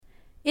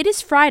It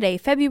is Friday,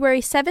 February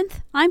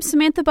 7th. I'm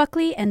Samantha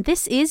Buckley, and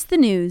this is the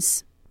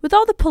news. With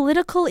all the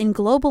political and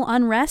global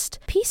unrest,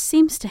 peace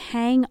seems to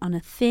hang on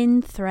a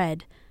thin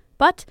thread.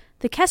 But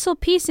the Kessel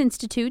Peace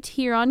Institute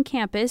here on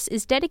campus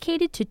is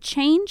dedicated to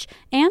change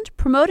and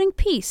promoting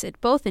peace at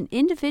both an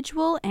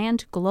individual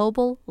and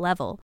global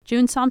level.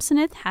 June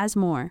Samsonith has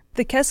more.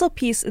 The Kessel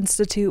Peace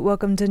Institute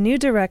welcomed a new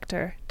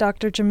director,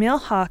 Dr.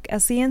 Jamil Haq,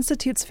 as the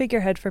Institute's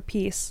figurehead for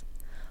peace.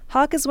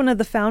 Haq is one of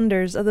the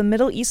founders of the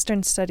Middle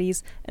Eastern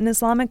Studies and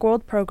Islamic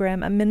World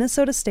program at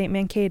Minnesota State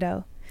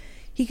Mankato.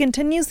 He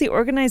continues the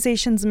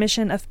organization's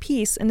mission of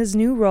peace in his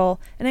new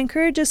role and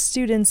encourages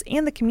students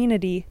and the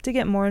community to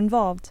get more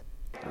involved.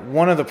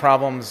 One of the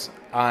problems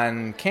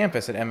on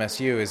campus at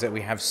MSU is that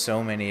we have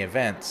so many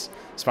events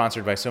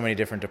sponsored by so many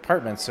different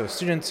departments, so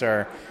students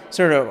are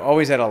sort of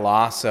always at a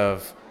loss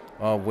of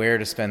where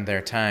to spend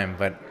their time,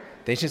 but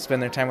they should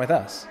spend their time with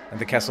us at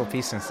the Kessel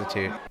Peace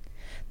Institute.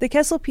 The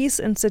Kessel Peace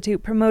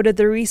Institute promoted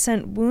the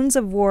recent Wounds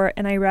of War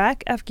in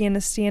Iraq,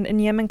 Afghanistan,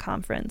 and Yemen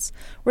conference,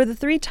 where the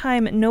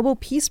three-time Nobel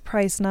Peace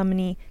Prize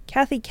nominee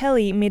Kathy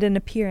Kelly made an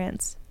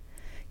appearance.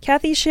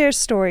 Kathy shares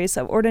stories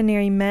of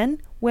ordinary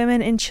men,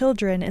 women, and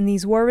children in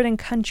these war-ridden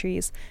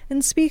countries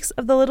and speaks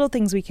of the little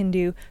things we can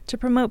do to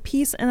promote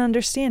peace and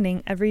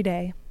understanding every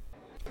day.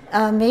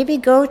 Maybe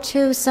go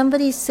to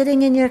somebody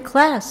sitting in your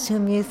class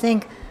whom you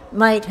think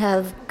might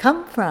have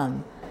come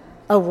from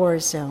a war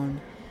zone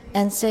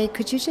and say,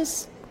 could you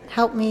just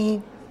help me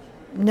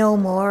know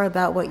more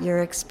about what your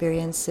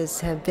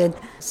experiences have been?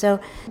 So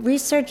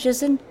research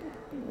isn't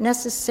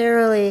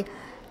necessarily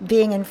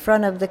being in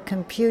front of the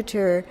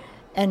computer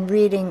and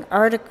reading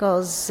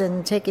articles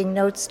and taking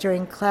notes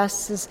during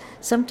classes.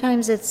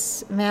 Sometimes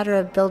it's a matter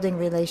of building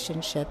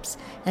relationships,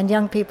 and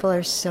young people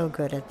are so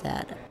good at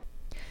that.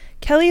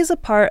 Kelly is a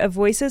part of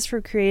Voices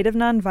for Creative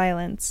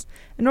Nonviolence,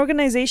 an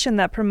organization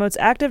that promotes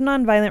active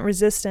nonviolent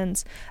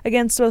resistance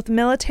against both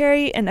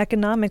military and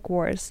economic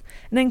wars,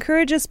 and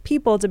encourages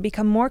people to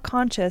become more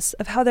conscious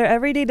of how their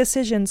everyday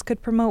decisions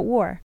could promote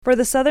war. For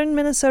the Southern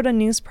Minnesota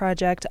News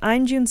Project,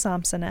 I'm June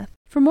Samsonith.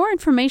 For more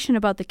information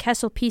about the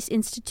Kessel Peace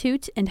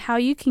Institute and how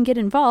you can get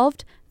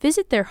involved,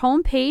 visit their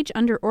homepage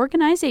under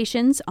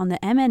Organizations on the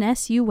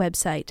MNSU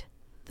website.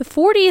 The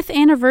 40th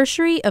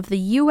anniversary of the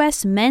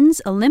U.S.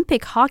 men's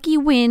Olympic hockey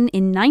win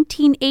in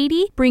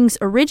 1980 brings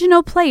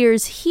original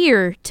players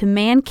here to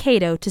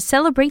Mankato to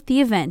celebrate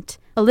the event.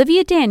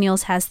 Olivia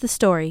Daniels has the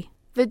story.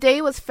 The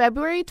day was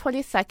February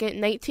 22,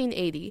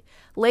 1980.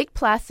 Lake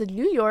Placid,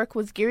 New York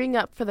was gearing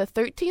up for the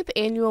 13th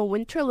annual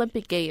Winter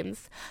Olympic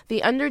Games.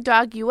 The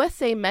underdog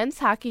USA men's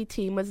hockey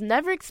team was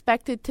never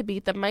expected to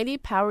beat the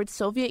mighty-powered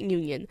Soviet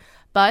Union,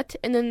 but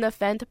in an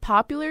event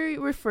popularly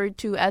referred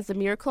to as the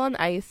Miracle on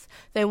Ice,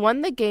 they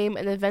won the game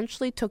and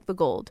eventually took the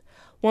gold.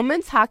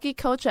 Women's hockey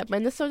coach at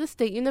Minnesota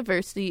State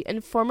University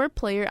and former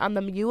player on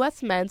the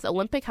U.S. men's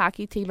Olympic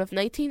hockey team of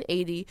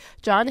 1980,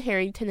 John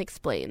Harrington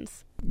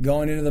explains.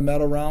 Going into the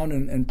medal round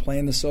and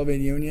playing the Soviet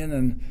Union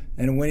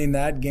and winning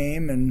that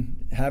game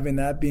and having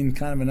that being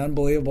kind of an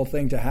unbelievable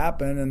thing to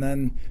happen. And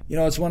then,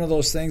 it's one of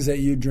those things that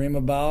you dream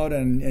about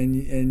and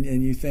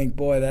you think,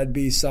 boy, that'd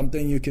be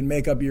something. You can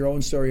make up your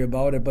own story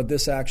about it, but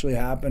this actually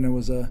happened. It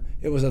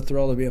was a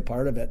thrill to be a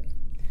part of it.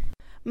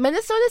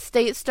 Minnesota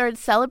State started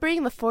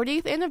celebrating the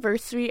 40th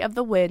anniversary of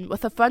the win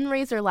with a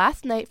fundraiser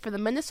last night for the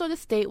Minnesota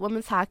State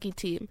women's hockey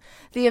team.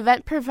 The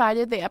event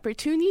provided the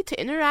opportunity to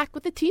interact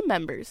with the team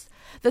members.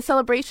 The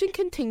celebration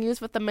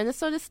continues with the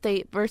Minnesota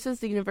State versus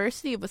the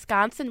University of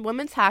Wisconsin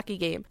women's hockey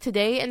game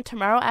today and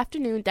tomorrow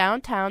afternoon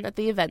downtown at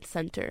the Event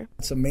Center.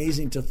 It's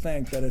amazing to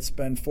think that it's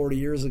been 40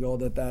 years ago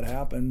that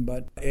happened,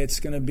 but it's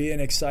going to be an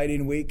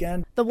exciting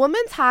weekend. The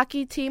women's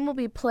hockey team will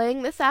be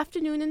playing this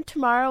afternoon and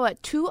tomorrow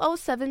at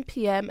 2:07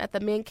 p.m. at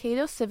the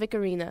Mankato Civic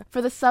Arena.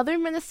 For the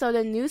Southern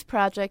Minnesota News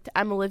Project,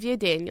 I'm Olivia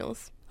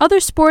Daniels. Other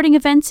sporting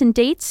events and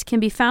dates can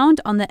be found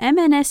on the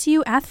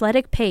MNSU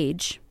athletic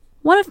page.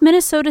 One of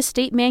Minnesota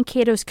State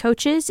Mankato's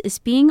coaches is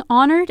being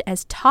honored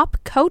as top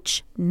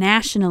coach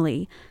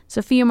nationally.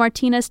 Sofia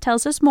Martinez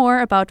tells us more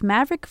about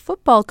Maverick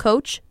football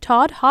coach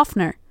Todd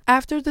Hoffner.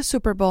 After the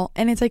Super Bowl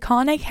and its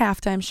iconic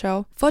halftime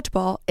show,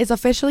 football is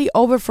officially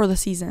over for the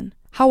season.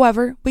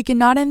 However, we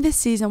cannot end this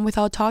season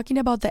without talking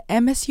about the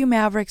MSU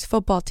Mavericks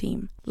football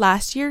team.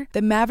 Last year,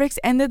 the Mavericks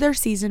ended their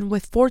season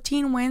with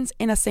 14 wins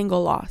and a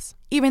single loss.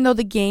 Even though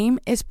the game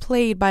is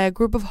played by a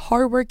group of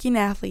hardworking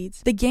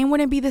athletes, the game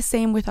wouldn't be the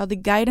same without the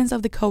guidance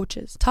of the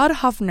coaches. Todd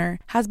Hoffner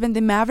has been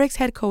the Mavericks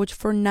head coach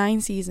for 9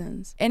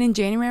 seasons, and in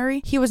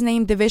January, he was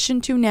named Division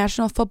II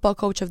National Football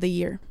Coach of the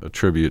Year. A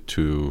tribute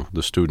to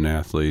the student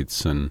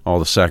athletes and all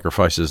the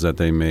sacrifices that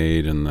they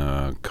made and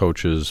the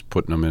coaches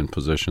putting them in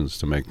positions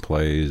to make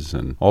plays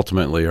and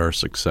ultimately our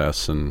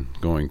success in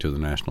going to the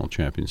national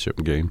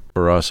championship game.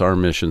 For us, our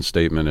mission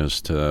statement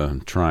is to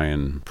try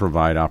and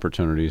provide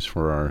opportunities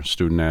for our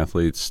student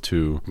athletes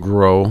to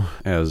grow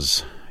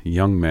as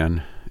young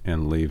men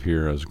and leave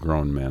here as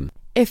grown men.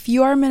 If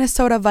you are a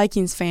Minnesota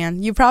Vikings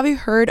fan, you've probably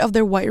heard of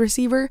their wide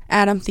receiver,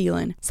 Adam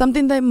Thielen.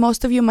 Something that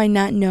most of you might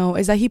not know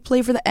is that he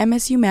played for the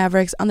MSU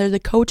Mavericks under the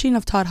coaching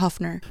of Todd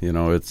Hoffner. You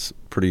know, it's a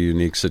pretty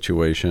unique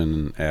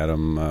situation,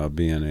 Adam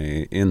being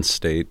a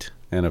in-state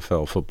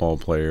NFL football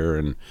player,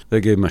 and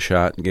they gave him a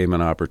shot and gave him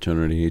an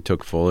opportunity. He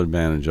took full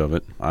advantage of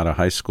it. Out of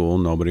high school,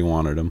 nobody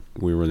wanted him.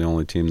 We were the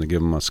only team to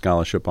give him a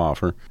scholarship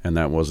offer, and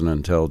that wasn't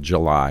until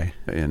July.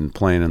 And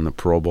playing in the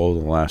Pro Bowl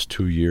the last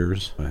 2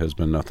 years has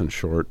been nothing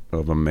short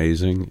of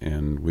amazing,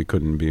 and we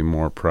couldn't be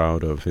more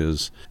proud of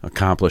his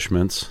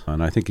accomplishments.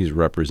 And I think he's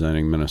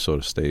representing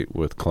Minnesota State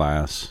with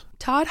class.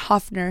 Todd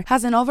Hoffner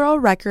has an overall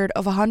record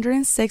of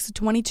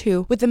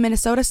 106-22 with the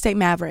Minnesota State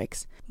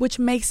Mavericks, which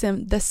makes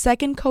him the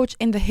second coach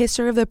in the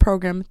history of the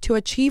program to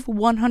achieve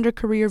 100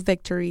 career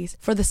victories.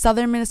 For the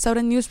Southern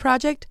Minnesota News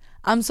Project,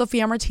 I'm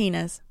Sofia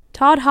Martinez.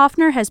 Todd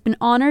Hoffner has been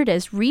honored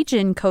as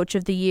Region Coach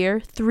of the Year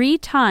 3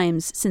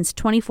 times since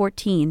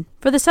 2014.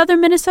 For the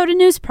Southern Minnesota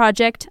News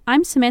Project,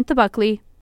 I'm Samantha Buckley.